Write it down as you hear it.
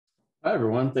Hi,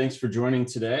 everyone. Thanks for joining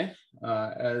today.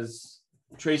 As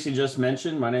Tracy just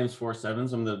mentioned, my name is Forrest.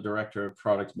 I'm the Director of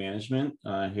Product Management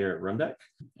here at Rundeck.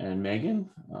 And Megan,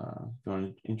 you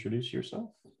want to introduce yourself?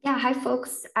 Yeah, hi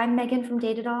folks. I'm Megan from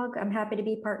Datadog. I'm happy to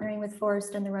be partnering with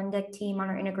Forrest and the Rundeck team on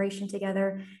our integration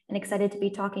together and excited to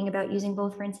be talking about using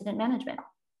both for incident management.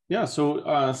 Yeah,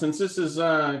 so since this is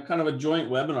kind of a joint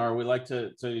webinar, we like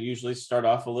to usually start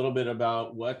off a little bit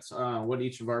about what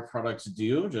each of our products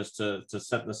do, just to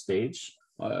set the stage.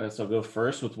 So I'll go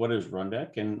first with what is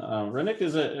Rundeck. And Rundeck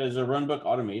is a runbook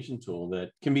automation tool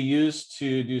that can be used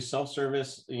to do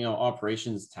self-service,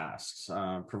 operations tasks.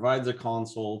 Provides a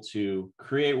console to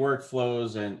create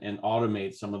workflows and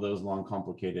automate some of those long,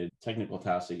 complicated technical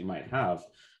tasks that you might have.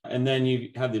 And then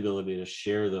you have the ability to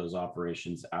share those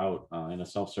operations out in a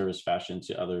self-service fashion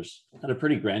to others at a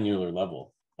pretty granular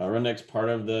level. Rundeck's part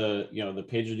of the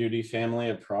PagerDuty family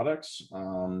of products,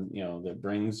 that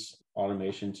brings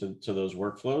automation to those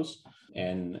workflows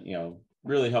and,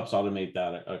 really helps automate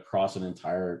that across an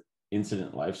entire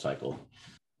incident lifecycle.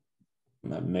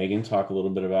 Megan, talk a little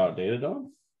bit about Datadog.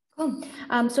 Cool.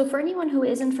 So for anyone who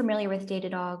isn't familiar with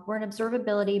Datadog, we're an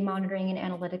observability, monitoring, and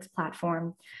analytics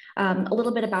platform. A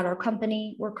little bit about our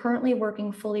company. We're currently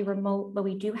working fully remote, but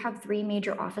we do have 3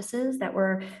 major offices that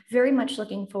we're very much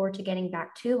looking forward to getting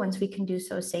back to once we can do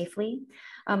so safely.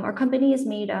 Our company is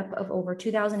made up of over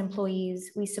 2,000 employees.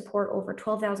 We support over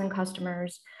 12,000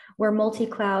 customers. We're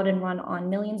multi-cloud and run on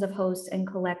millions of hosts and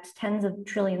collect tens of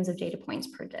trillions of data points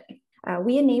per day.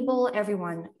 We enable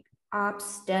everyone,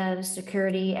 ops, devs,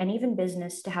 security, and even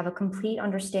business, to have a complete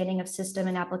understanding of system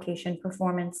and application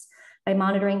performance by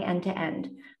monitoring end to end,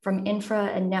 from infra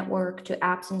and network to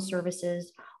apps and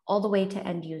services, all the way to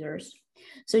end users.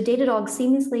 So Datadog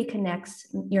seamlessly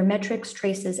connects your metrics,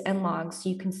 traces, and logs so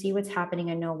you can see what's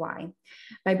happening and know why.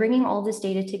 By bringing all this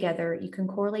data together, you can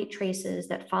correlate traces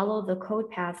that follow the code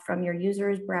path from your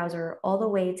user's browser all the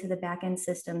way to the backend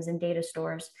systems and data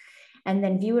stores, and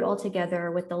then view it all together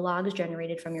with the logs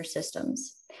generated from your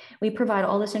systems. We provide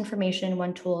all this information in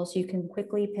one tool so you can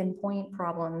quickly pinpoint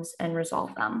problems and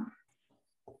resolve them.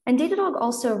 And Datadog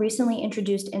also recently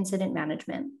introduced incident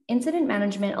management. Incident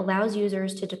management allows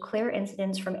users to declare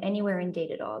incidents from anywhere in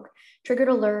Datadog. Triggered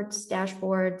alerts,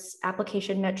 dashboards,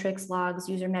 application metrics, logs,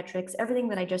 user metrics, everything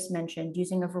that I just mentioned,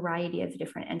 using a variety of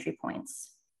different entry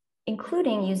points,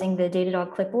 including using the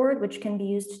Datadog clipboard, which can be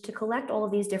used to collect all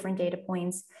of these different data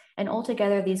points. And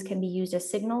altogether, these can be used as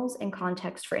signals and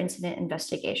context for incident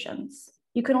investigations.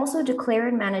 You can also declare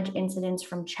and manage incidents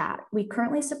from chat. We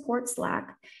currently support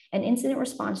Slack, and incident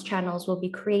response channels will be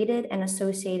created and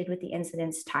associated with the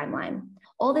incident's timeline.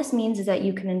 All this means is that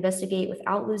you can investigate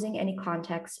without losing any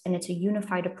context, and it's a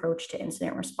unified approach to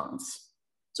incident response.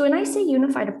 So when I say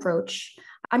unified approach,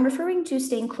 I'm referring to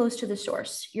staying close to the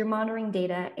source, your monitoring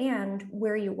data, and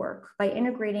where you work by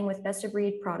integrating with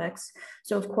best-of-breed products.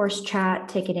 So of course, chat,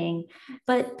 ticketing,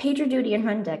 but PagerDuty and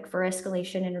Rundeck for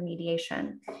escalation and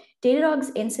remediation.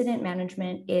 Datadog's incident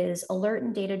management is alert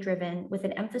and data-driven with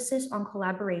an emphasis on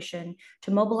collaboration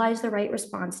to mobilize the right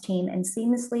response team and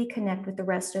seamlessly connect with the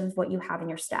rest of what you have in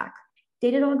your stack.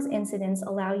 Datadog's incidents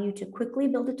allow you to quickly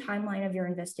build a timeline of your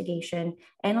investigation,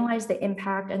 analyze the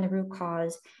impact and the root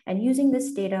cause, and using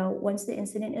this data, once the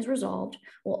incident is resolved,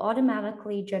 will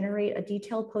automatically generate a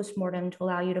detailed post-mortem to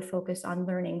allow you to focus on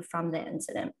learning from the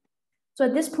incident. So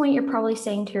at this point, you're probably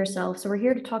saying to yourself, so we're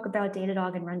here to talk about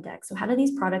Datadog and Rundeck. So how do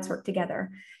these products work together?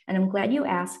 And I'm glad you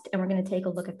asked, and we're going to take a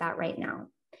look at that right now.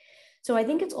 So I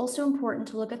think it's also important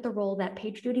to look at the role that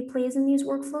PagerDuty plays in these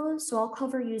workflows. So I'll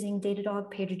cover using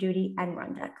Datadog, PagerDuty, and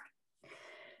Rundeck.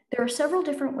 There are several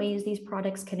different ways these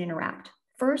products can interact.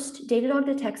 First, Datadog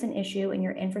detects an issue in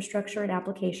your infrastructure and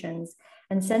applications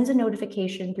and sends a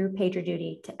notification through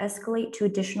PagerDuty to escalate to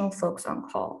additional folks on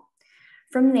call.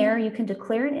 From there, you can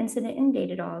declare an incident in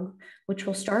Datadog, which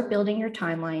will start building your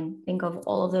timeline. Think of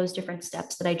all of those different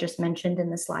steps that I just mentioned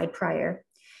in the slide prior.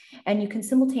 And you can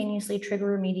simultaneously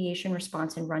trigger a remediation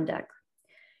response in Rundeck.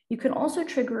 You can also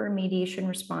trigger a remediation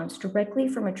response directly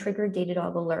from a triggered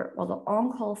Datadog alert while the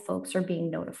on-call folks are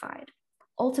being notified.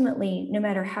 Ultimately, no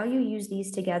matter how you use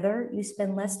these together, you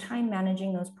spend less time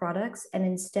managing those products and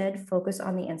instead focus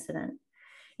on the incident.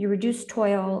 You reduce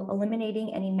toil,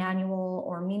 eliminating any manual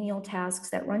or menial tasks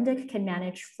that Rundeck can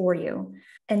manage for you,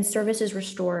 and service is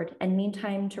restored, and mean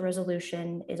time to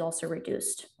resolution is also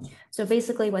reduced. So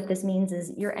basically what this means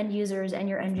is your end users and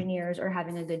your engineers are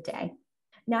having a good day.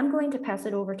 Now I'm going to pass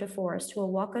it over to Forrest, who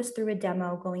will walk us through a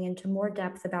demo going into more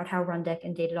depth about how Rundeck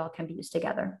and Datadog can be used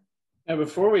together. And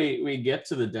before we get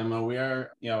to the demo, we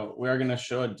are going to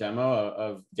show a demo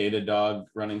of Datadog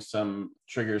running some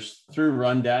triggers through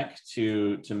Rundeck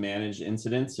to manage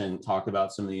incidents and talk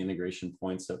about some of the integration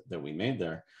points that we made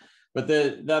there. But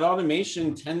that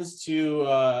automation tends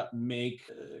to make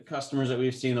customers that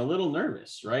we've seen a little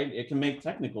nervous, right? It can make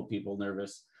technical people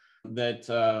nervous that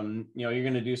you're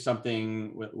going to do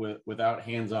something without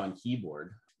hands-on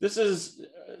keyboard. This is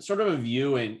sort of a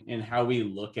view in how we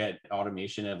look at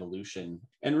automation evolution.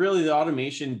 And really, the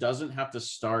automation doesn't have to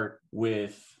start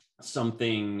with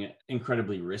something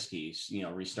incredibly risky,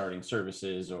 restarting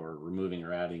services or removing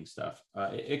or adding stuff.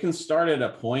 It can start at a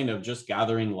point of just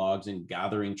gathering logs and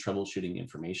gathering troubleshooting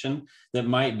information that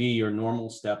might be your normal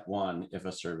step one if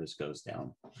a service goes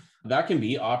down. That can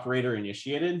be operator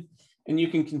initiated. And you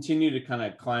can continue to kind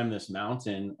of climb this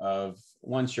mountain of,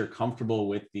 once you're comfortable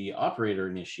with the operator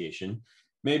initiation,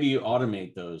 maybe you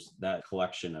automate that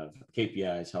collection of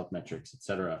KPIs, health metrics, et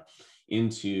cetera,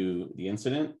 into the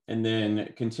incident, and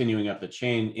then continuing up the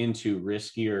chain into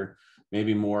riskier,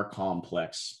 maybe more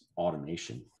complex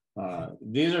automation.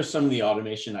 These are some of the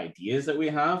automation ideas that we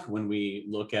have when we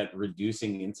look at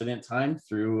reducing incident time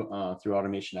through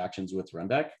automation actions with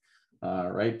Rundeck.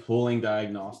 Right, pooling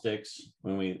diagnostics.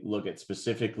 When we look at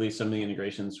specifically some of the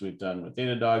integrations we've done with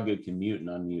Datadog, you can mute and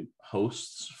unmute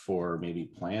hosts for maybe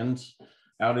planned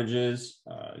outages.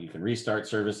 You can restart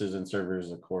services and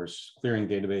servers, of course, clearing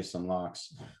database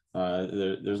unlocks.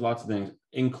 There's lots of things,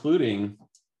 including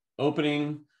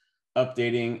opening,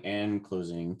 updating, and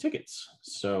closing tickets.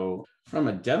 So from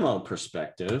a demo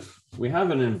perspective, we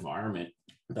have an environment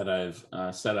that I've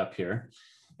set up here.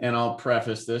 And I'll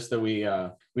preface this that we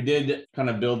did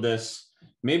kind of build this,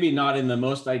 maybe not in the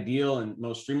most ideal and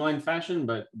most streamlined fashion,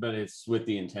 but it's with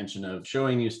the intention of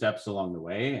showing you steps along the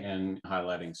way and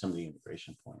highlighting some of the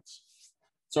integration points.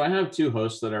 So I have two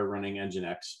hosts that are running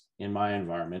Nginx in my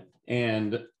environment.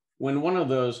 And when one of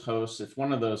those hosts, if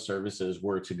one of those services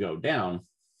were to go down,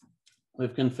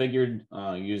 we've configured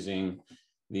using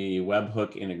the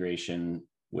webhook integration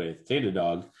with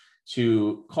Datadog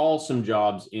to call some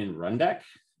jobs in Rundeck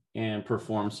and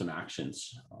perform some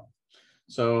actions.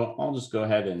 So I'll just go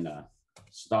ahead and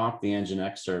stop the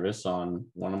Nginx service on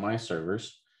one of my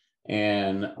servers.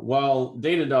 And while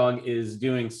Datadog is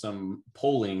doing some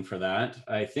polling for that,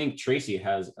 I think Tracy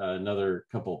has another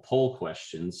couple poll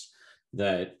questions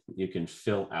that you can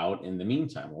fill out in the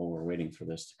meantime while we're waiting for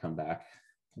this to come back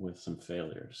with some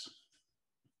failures.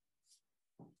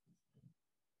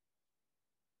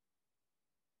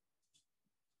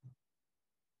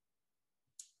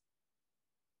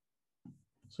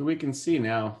 So we can see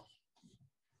now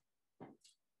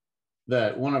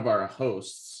that one of our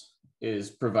hosts is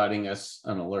providing us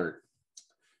an alert.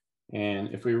 And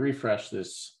if we refresh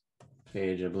this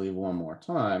page, I believe one more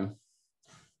time,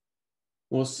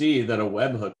 we'll see that a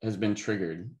webhook has been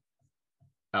triggered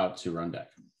out to Rundeck.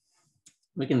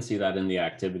 We can see that in the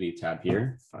activity tab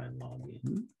here. If I log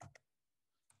in.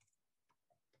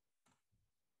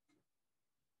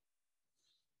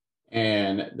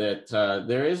 And that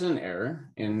there is an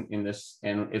error in this,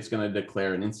 and it's going to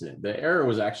declare an incident. The error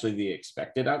was actually the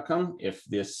expected outcome. If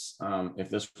this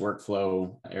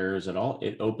workflow errors at all,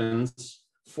 it opens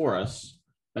for us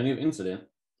a new incident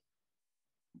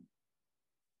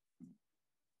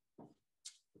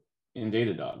in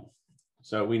Datadog.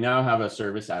 So we now have a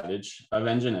service outage of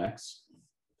Nginx.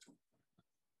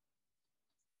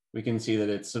 We can see that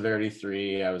it's severity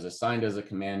 3. I was assigned as a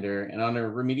commander. And on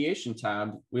our remediation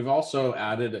tab, we've also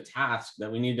added a task that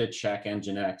we need to check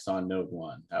Nginx on node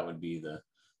 1. That would be the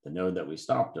node that we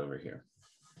stopped over here.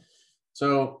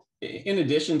 So in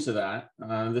addition to that,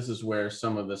 this is where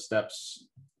some of the steps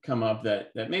come up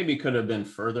that maybe could have been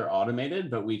further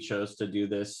automated, but we chose to do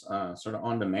this sort of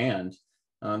on demand.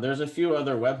 There's a few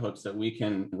other webhooks that we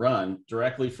can run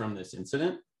directly from this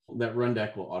incident that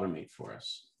Rundeck will automate for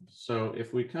us. So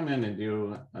if we come in and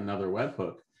do another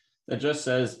webhook that just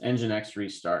says Nginx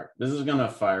restart, this is going to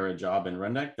fire a job in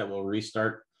Rundeck that will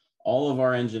restart all of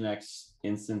our Nginx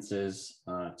instances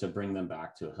to bring them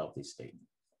back to a healthy state.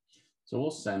 So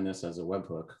we'll send this as a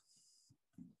webhook.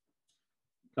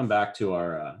 Come back to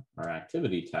our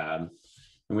activity tab.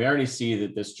 And we already see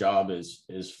that this job is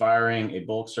firing a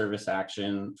bulk service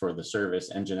action for the service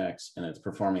Nginx, and it's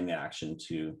performing the action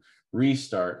to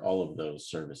restart all of those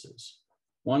services.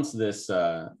 Once this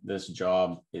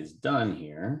job is done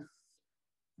here,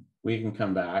 we can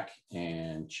come back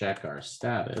and check our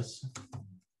status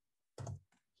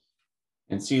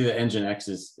and see that Nginx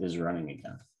is running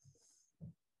again.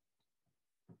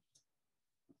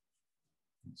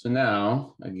 So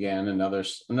now, again,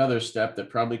 another step that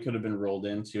probably could have been rolled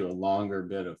into a longer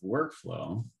bit of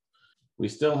workflow we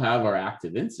still have our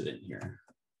active incident here.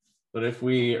 But if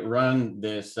we run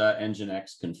this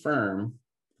nginx confirm,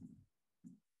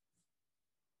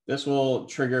 this will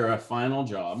trigger a final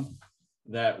job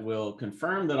that will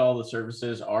confirm that all the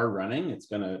services are running. It's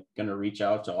gonna reach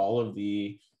out to all of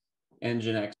the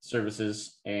nginx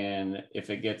services, and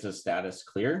if it gets a status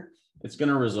clear, it's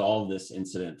gonna resolve this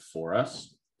incident for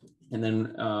us. And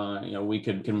then we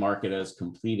can mark it as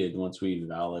completed once we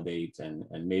validate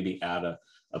and maybe add a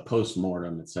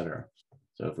post-mortem, et cetera.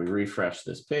 So if we refresh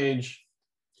this page,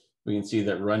 we can see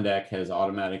that Rundeck has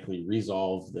automatically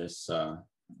resolved this,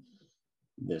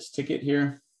 this ticket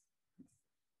here.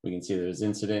 We can see there's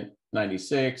incident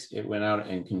 96. It went out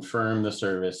and confirmed the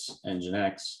service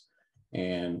nginx.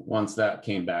 And once that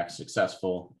came back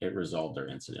successful, it resolved our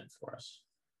incident for us.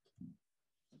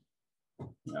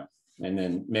 Yeah. And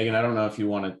then Megan, I don't know if you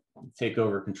want to take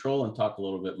over control and talk a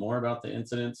little bit more about the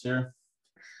incidents here.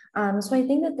 So I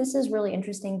think that this is really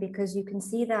interesting because you can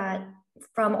see that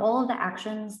from all of the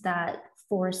actions that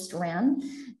Forrest ran,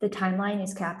 the timeline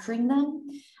is capturing them.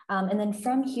 And then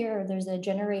from here, there's a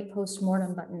generate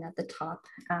postmortem button at the top.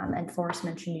 And Forrest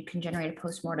mentioned you can generate a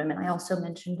postmortem. And I also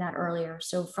mentioned that earlier.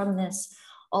 So from this,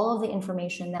 all of the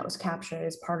information that was captured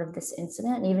as part of this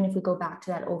incident, and even if we go back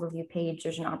to that overview page,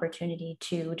 there's an opportunity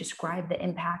to describe the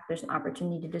impact. There's an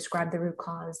opportunity to describe the root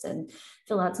cause and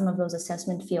fill out some of those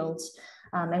assessment fields.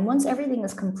 And once everything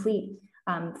is complete,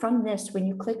 from this, when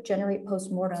you click generate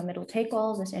postmortem, it'll take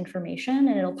all of this information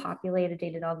and it'll populate a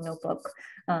Datadog notebook.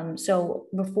 So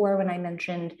before, when I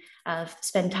mentioned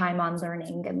spend time on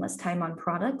learning and less time on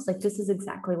products, like this is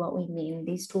exactly what we mean.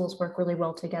 These tools work really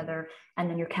well together, and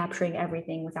then you're capturing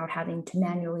everything without having to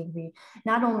manually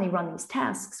not only run these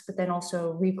tasks, but then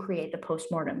also recreate the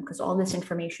postmortem because all this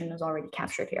information is already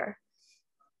captured here.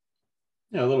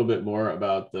 Yeah, a little bit more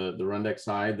about the Rundeck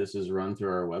side. This is run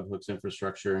through our webhooks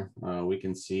infrastructure. We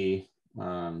can see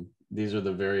these are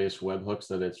the various webhooks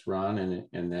that it's run,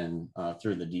 and then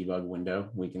through the debug window,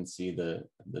 we can see the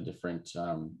different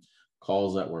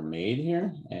calls that were made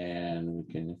here. And we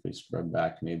can, if we scrub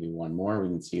back maybe one more, we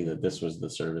can see that this was the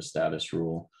service status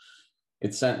rule.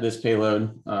 It sent this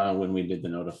payload when we did the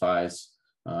notifies,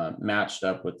 matched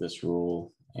up with this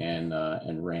rule, and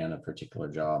ran a particular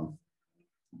job.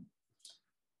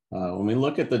 When we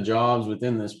look at the jobs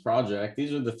within this project,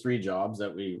 these are the 3 jobs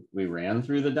that we ran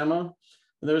through the demo.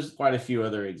 There's quite a few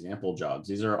other example jobs.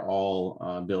 These are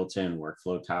all built-in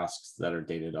workflow tasks that are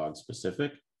Datadog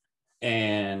specific.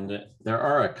 And there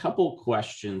are a couple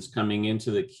questions coming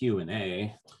into the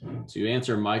Q&A. To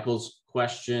answer Michael's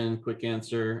question, quick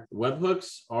answer,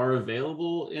 webhooks are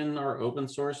available in our open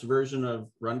source version of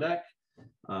Rundeck.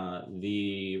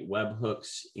 The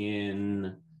webhooks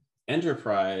in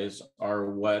Enterprise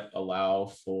are what allow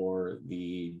for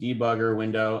the debugger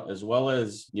window, as well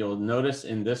as you'll notice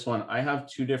in this one, I have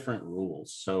 2 different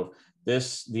rules. So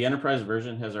the Enterprise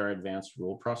version has our advanced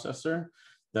rule processor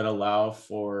that allow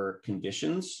for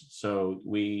conditions. So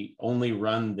we only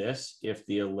run this if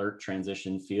the alert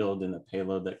transition field in the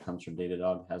payload that comes from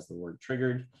Datadog has the word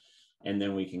triggered. And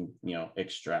then we can,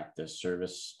 extract the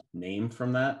service name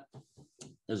from that,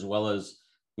 as well as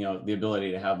the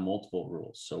ability to have multiple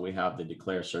rules. So we have the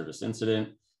declare service incident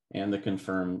and the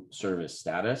confirm service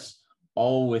status,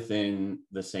 all within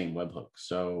the same webhook.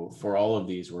 So for all of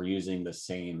these, we're using the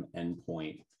same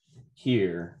endpoint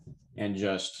here and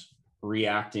just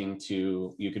reacting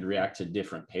to, you could react to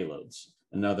different payloads.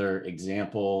 Another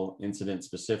example, incident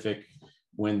specific,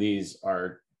 when these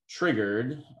are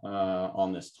triggered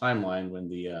on this timeline, when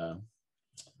the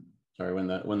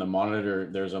monitor,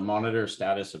 there's a monitor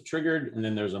status of triggered, and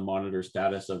then there's a monitor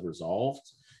status of resolved.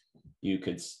 You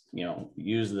could,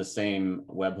 use the same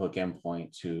webhook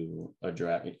endpoint to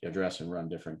address and run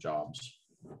different jobs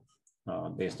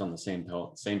based on the same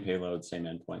payload, same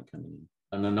endpoint coming in.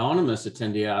 An anonymous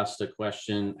attendee asked a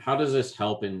question: how does this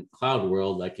help in cloud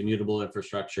world, like immutable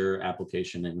infrastructure,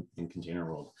 application, and container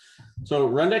world? So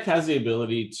Rundeck has the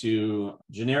ability to,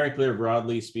 generically or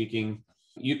broadly speaking,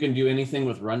 you can do anything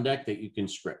with Rundeck that you can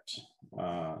script.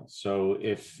 So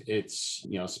if it's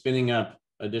spinning up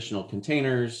additional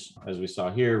containers, as we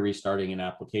saw here, restarting an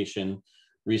application,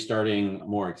 restarting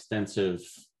more extensive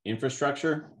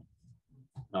infrastructure,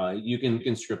 you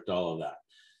can script all of that.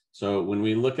 So when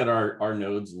we look at our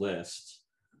nodes list,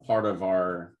 part of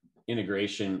our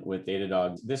integration with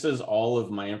Datadog, this is all of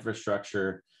my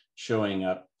infrastructure showing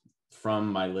up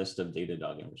from my list of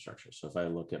Datadog infrastructure. So if I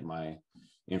look at my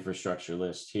infrastructure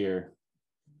list here,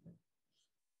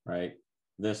 right?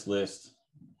 This list,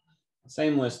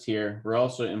 same list here. We're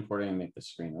also importing, and make the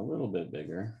screen a little bit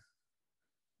bigger.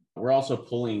 We're also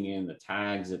pulling in the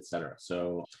tags, etc.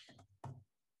 So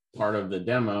part of the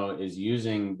demo is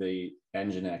using the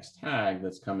Nginx tag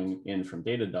that's coming in from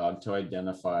Datadog to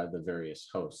identify the various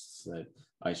hosts that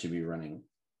I should be running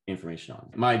information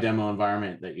on. My demo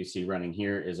environment that you see running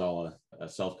here is all a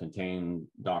self-contained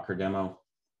Docker demo.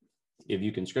 If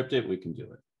you can script it, we can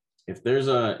do it. If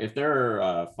there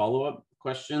are follow-up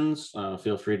questions,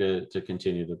 feel free to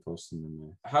continue to post them in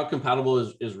there. How compatible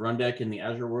is Rundeck in the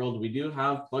Azure world? We do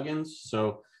have plugins.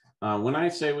 So when I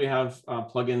say we have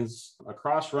plugins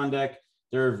across Rundeck,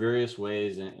 there are various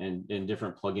ways and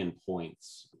different plugin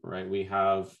points, right? We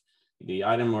have the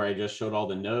item where I just showed all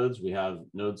the nodes. We have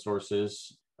node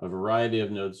sources, a variety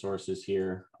of node sources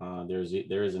here. There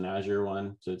is an Azure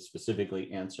one to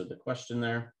specifically answer the question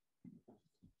there.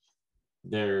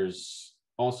 There's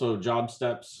also job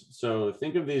steps. So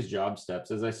think of these job steps.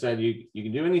 As I said, you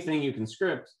can do anything you can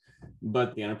script,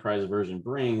 but the enterprise version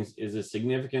brings is a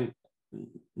significant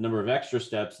number of extra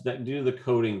steps that do the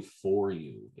coding for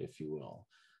you, if you will.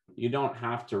 You don't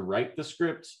have to write the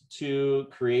script to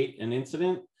create an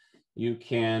incident. You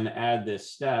can add this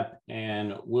step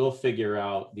and we'll figure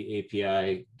out the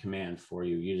API command for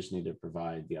you. You just need to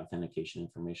provide the authentication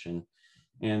information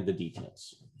and the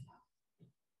details.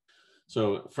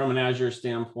 So from an Azure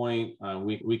standpoint,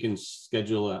 we can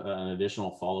schedule an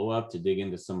additional follow-up to dig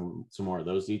into some more of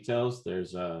those details.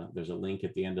 There's a link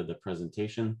at the end of the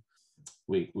presentation.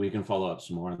 We can follow up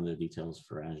some more on the details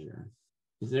for Azure.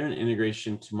 Is there an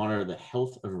integration to monitor the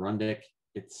health of Rundeck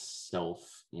itself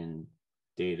in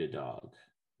Datadog?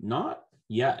 Not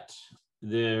yet.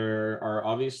 There are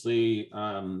obviously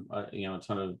a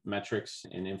ton of metrics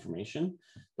and information,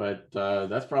 but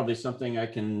that's probably something I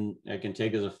can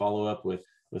take as a follow-up with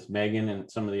Meghan and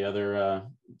some of the other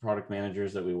product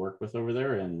managers that we work with over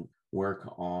there and work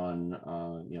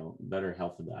on better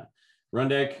health of that.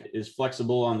 Rundeck is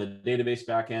flexible on the database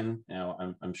backend.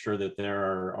 Now, I'm sure that there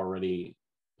are already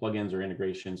plugins or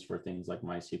integrations for things like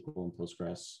MySQL and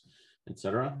Postgres, et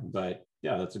cetera. But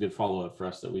yeah, that's a good follow-up for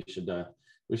us that we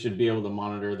should be able to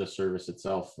monitor the service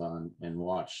itself and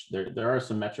watch. There are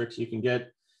some metrics you can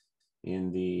get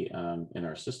in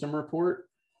our system report.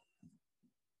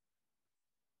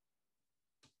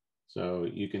 So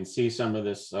you can see some of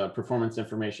this performance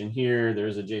information here.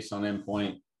 There's a JSON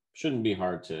endpoint. Shouldn't be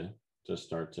hard to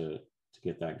start to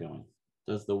get that going.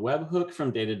 Does the webhook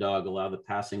from Datadog allow the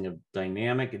passing of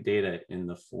dynamic data in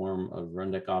the form of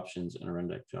Rundeck options in a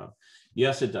Rundeck job?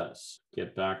 Yes, it does.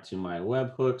 Get back to my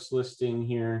webhooks listing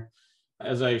here.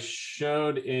 As I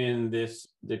showed in this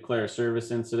declare service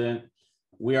incident,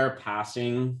 we are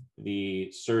passing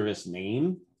the service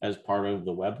name as part of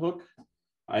the webhook.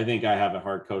 I think I have it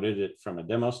hard-coded it from a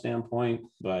demo standpoint,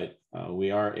 but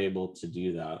we are able to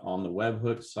do that. On the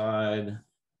webhook side,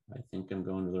 I think I'm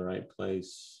going to the right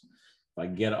place. If I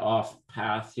get off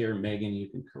path here, Megan, you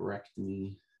can correct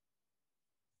me.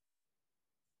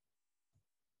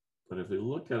 But if we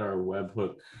look at our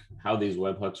webhook, how these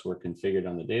webhooks were configured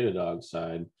on the Datadog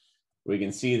side, we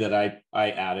can see that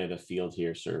I added a field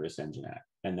here, service Nginx,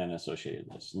 and then associated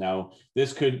this. Now,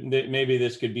 maybe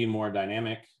this could be more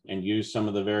dynamic and use some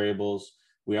of the variables.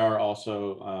 We are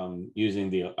also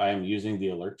I am using the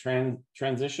alert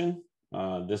transition.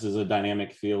 This is a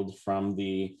dynamic field from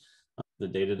the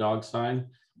Datadog side,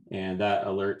 and that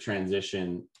alert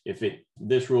transition,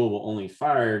 this rule will only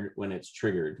fire when it's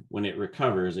triggered. When it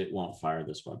recovers, it won't fire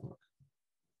this webhook.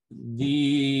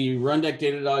 The Rundeck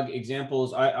Datadog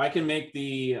examples, I can make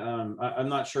the, I'm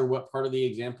not sure what part of the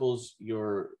examples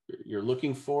you're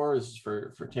looking for. This is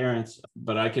for Terrence,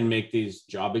 but I can make these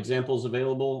job examples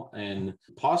available and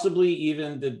possibly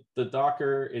even the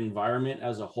Docker environment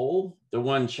as a whole. The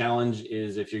one challenge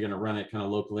is if you're going to run it kind of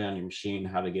locally on your machine,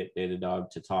 how to get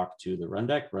Datadog to talk to the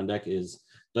Rundeck. Rundeck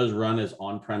does run as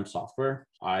on-prem software.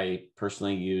 I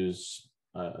personally use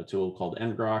a tool called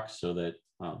ngrok so that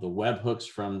the webhooks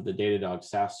from the Datadog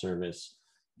SaaS service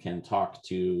can talk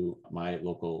to my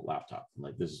local laptop.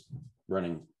 Like this is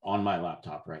running on my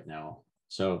laptop right now.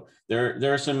 So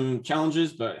there are some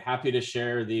challenges, but happy to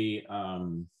share the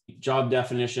job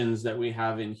definitions that we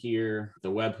have in here,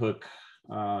 the webhook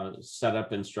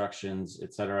setup instructions,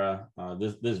 etc.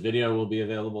 This video will be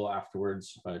available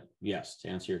afterwards, but yes, to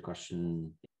answer your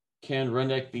question, can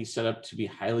Rundeck be set up to be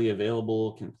highly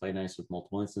available? Can play nice with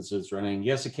multiple instances running?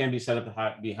 Yes, it can be set up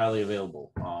to be highly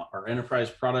available. Our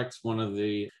enterprise products, one of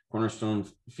the cornerstone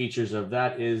features of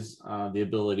that is the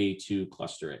ability to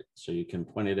cluster it. So you can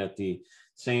point it at the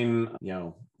same,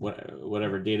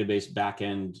 whatever database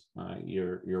backend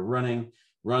you're running.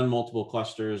 run multiple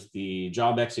clusters. The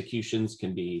job executions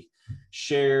can be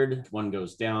shared. One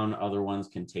goes down, other ones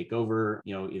can take over,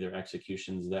 either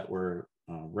executions that were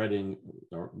ready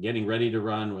or getting ready to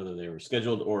run, whether they were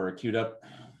scheduled or queued up.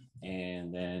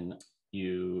 And then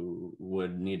you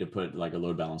would need to put like a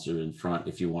load balancer in front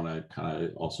if you want to kind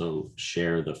of also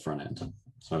share the front end.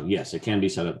 So yes, it can be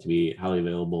set up to be highly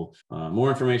available. More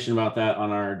information about that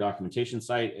on our documentation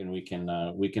site, and we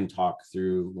can talk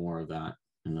through more of that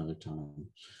another time.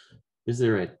 Is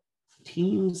there a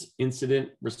Teams incident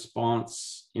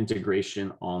response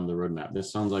integration on the roadmap?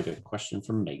 This sounds like a question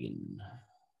from Megan.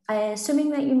 Assuming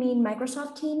that you mean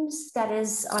Microsoft Teams, that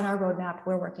is on our roadmap.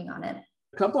 We're working on it.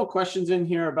 A couple of questions in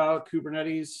here about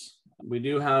Kubernetes. We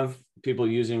do have people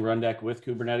using Rundeck with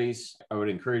Kubernetes. I would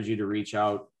encourage you to reach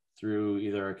out through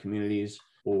either our communities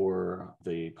or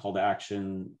the call to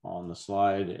action on the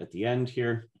slide at the end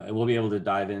here. And we'll be able to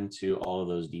dive into all of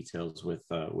those details with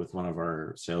one of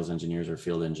our sales engineers or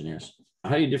field engineers.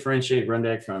 How do you differentiate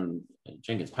Rundeck from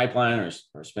Jenkins Pipeline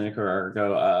or Spinnaker or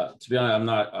Argo? To be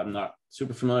honest, I'm not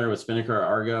super familiar with Spinnaker or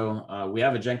Argo. We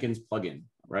have a Jenkins plugin,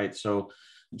 right? So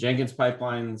Jenkins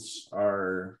pipelines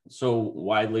are so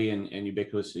widely and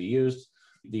ubiquitously used.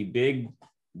 The big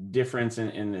difference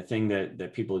in the thing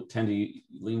that people tend to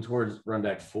lean towards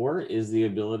Rundeck for is the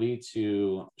ability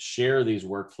to share these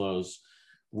workflows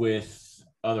with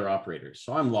other operators.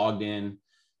 So I'm logged in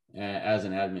as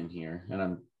an admin here,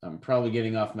 and I'm probably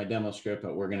getting off my demo script,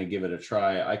 but we're going to give it a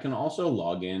try. I can also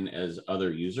log in as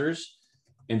other users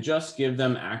and just give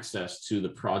them access to the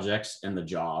projects and the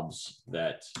jobs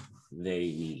that they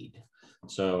need.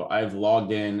 So I've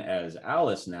logged in as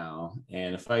Alice now,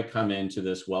 and if I come into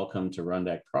this welcome to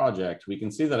Rundeck project, we can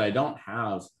see that I don't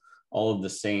have all of the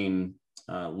same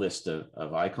list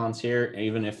of icons here.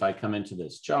 Even if I come into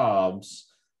this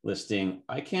jobs listing,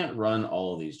 I can't run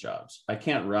all of these jobs. I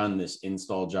can't run this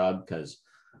install job because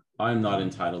I'm not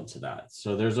entitled to that.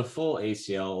 So there's a full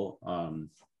ACL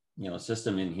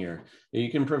system in here that you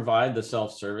can provide the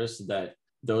self-service that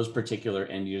those particular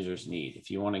end users need.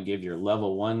 If you want to give your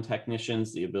level 1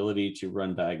 technicians the ability to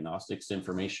run diagnostics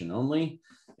information only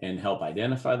and help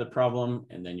identify the problem,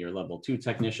 and then your level 2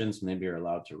 technicians maybe are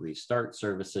allowed to restart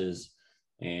services,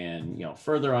 and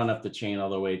further on up the chain all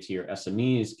the way to your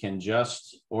SMEs can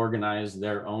just organize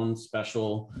their own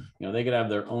special, they could have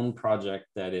their own project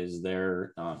that is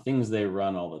their things they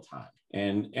run all the time,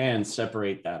 and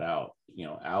separate that out.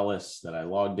 Alice that I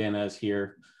logged in as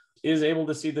here is able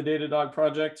to see the Datadog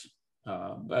project,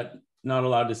 but not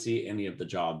allowed to see any of the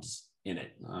jobs in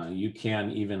it. You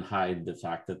can even hide the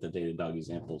fact that the Datadog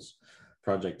examples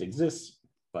project exists,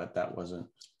 but that wasn't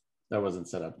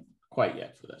set up quite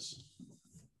yet for this.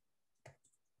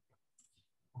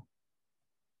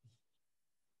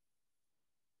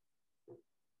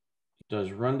 Does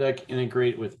Rundeck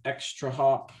integrate with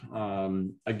ExtraHop?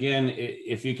 Again,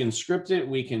 if you can script it,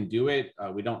 we can do it.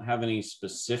 We don't have any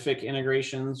specific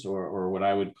integrations or what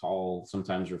I would call,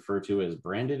 sometimes refer to as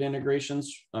branded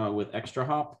integrations with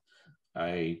ExtraHop.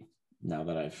 Now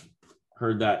that I've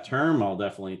heard that term, I'll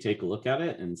definitely take a look at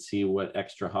it and see what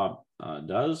ExtraHop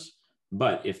does.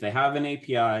 But if they have an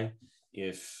API,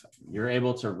 if you're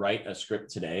able to write a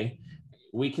script today,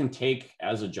 we can take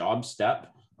as a job step.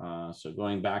 So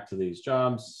going back to these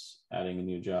jobs, adding a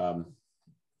new job,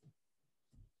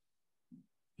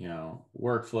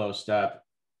 workflow step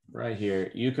right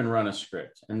here, you can run a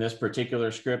script. And this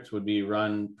particular script would be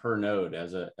run per node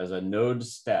as a node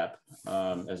step,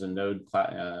 as a node.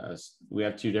 We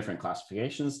have 2 different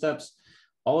classification steps.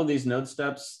 All of these node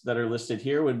steps that are listed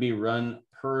here would be run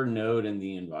per node in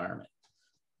the environment.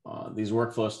 These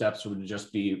workflow steps would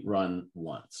just be run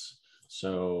once.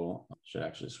 So I should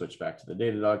actually switch back to the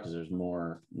Datadog because there's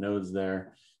more nodes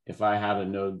there. If I had a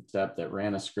node step that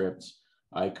ran a script,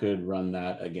 I could run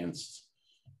that against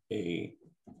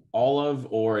all of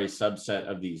or a subset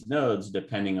of these nodes,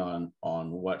 depending on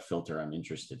what filter I'm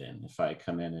interested in. If I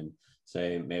come in and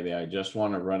say, maybe I just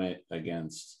want to run it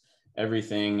against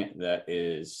everything that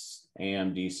is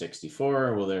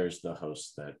AMD64, well, there's the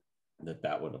host that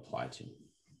would apply to.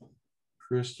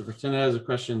 Christopher Tena has a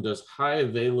question. Does high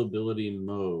availability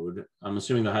mode, I'm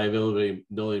assuming the high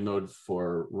availability mode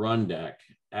for Rundeck,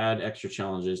 add extra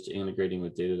challenges to integrating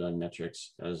with Datadog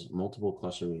metrics as multiple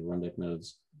clusters of Rundeck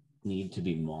nodes need to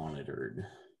be monitored?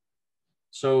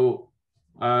 So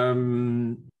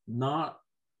I'm not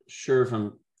sure if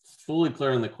I'm fully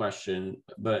clear on the question,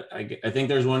 but I think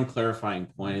there's one clarifying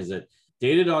point is that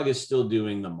Datadog is still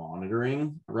doing the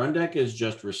monitoring. Rundeck is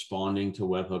just responding to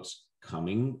webhooks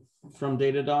coming from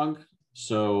Datadog.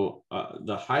 So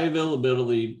the high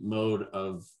availability mode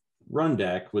of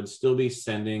Rundeck would still be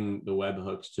sending the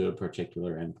webhooks to a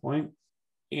particular endpoint,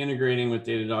 integrating with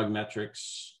Datadog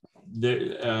metrics.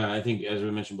 I think, as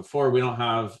we mentioned before, we don't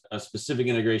have a specific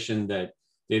integration that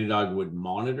Datadog would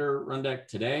monitor Rundeck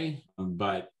today,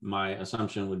 but my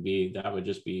assumption would be that would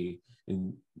just be,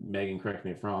 and Megan, correct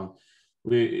me if wrong,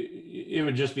 it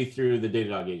would just be through the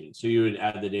Datadog agent. So you would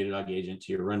add the Datadog agent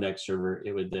to your Rundeck server.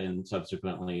 It would then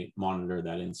subsequently monitor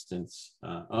that instance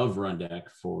of Rundeck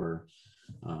for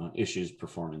issues,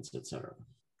 performance, etc.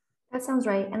 That sounds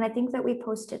right. And I think that we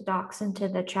posted docs into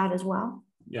the chat as well.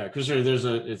 Yeah, because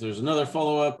if there's another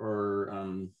follow-up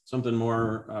or something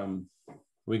more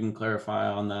we can clarify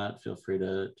on that, feel free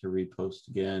to repost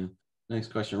again.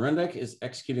 Next question, Rundeck is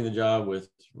executing the job with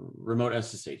remote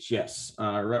SSH. Yes,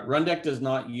 Rundeck does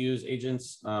not use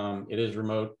agents. It is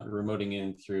remoting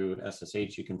in through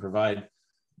SSH. You can provide,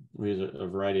 we use a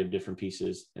variety of different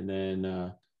pieces. And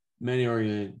then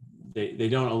many they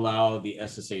don't allow the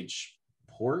SSH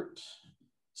port.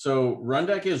 So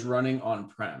Rundeck is running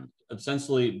on-prem,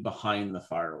 essentially behind the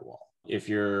firewall. If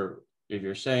you're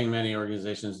saying many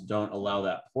organizations don't allow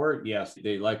that port, yes,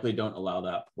 they likely don't allow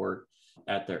that port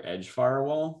at their edge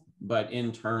firewall, but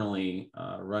internally,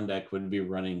 Rundeck would be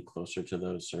running closer to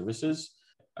those services.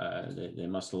 They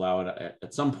must allow it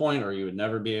at some point, or you would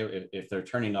never be able, if they're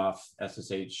turning off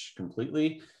SSH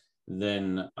completely,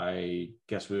 then I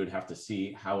guess we would have to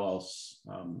see how else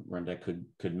Rundeck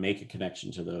could make a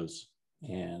connection to those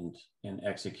and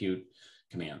execute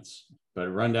commands. But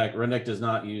Rundeck does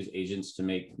not use agents to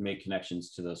make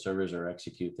connections to those servers or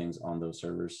execute things on those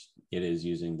servers. It is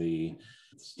using the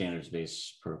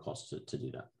standards-based protocols to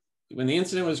do that. When the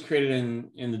incident was created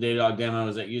in the Datadog demo,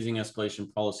 is that using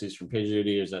escalation policies from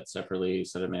PagerDuty, or is that separately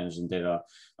set up managed in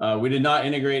Datadog? We did not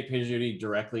integrate PagerDuty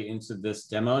directly into this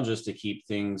demo just to keep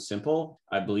things simple.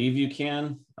 I believe you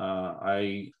can.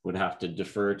 I would have to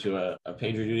defer to a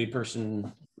PagerDuty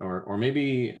person, or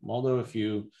maybe Waldo, if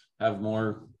you have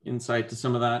more insight to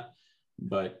some of that.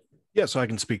 But yeah, so I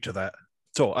can speak to that.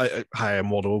 So hi, I'm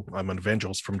Waldo. I'm an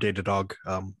evangelist from Datadog.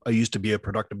 I used to be a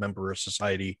productive member of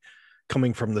society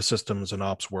coming from the systems and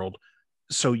ops world.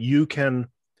 So you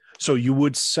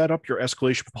would set up your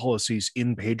escalation policies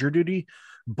in PagerDuty,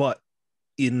 but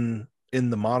in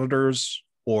the monitors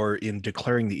or in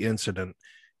declaring the incident,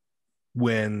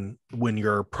 when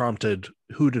you're prompted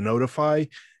who to notify,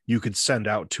 you could send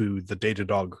out to the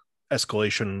Datadog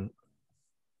escalation,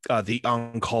 the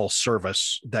on-call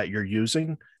service that you're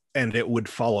using, and it would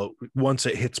follow. Once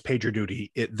it hits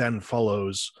PagerDuty, it then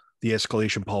follows the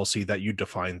escalation policy that you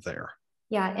defined there.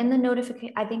 Yeah, in the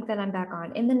notification, I think that I'm back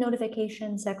on. In the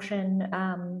notification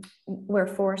section where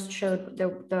Forrest showed the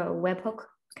webhook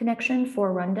connection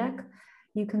for Rundeck,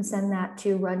 you can send that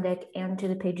to Rundeck and to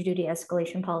the PagerDuty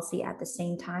escalation policy at the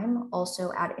same time.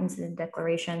 Also at incident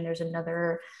declaration, there's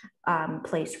another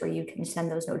place where you can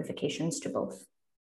send those notifications to both.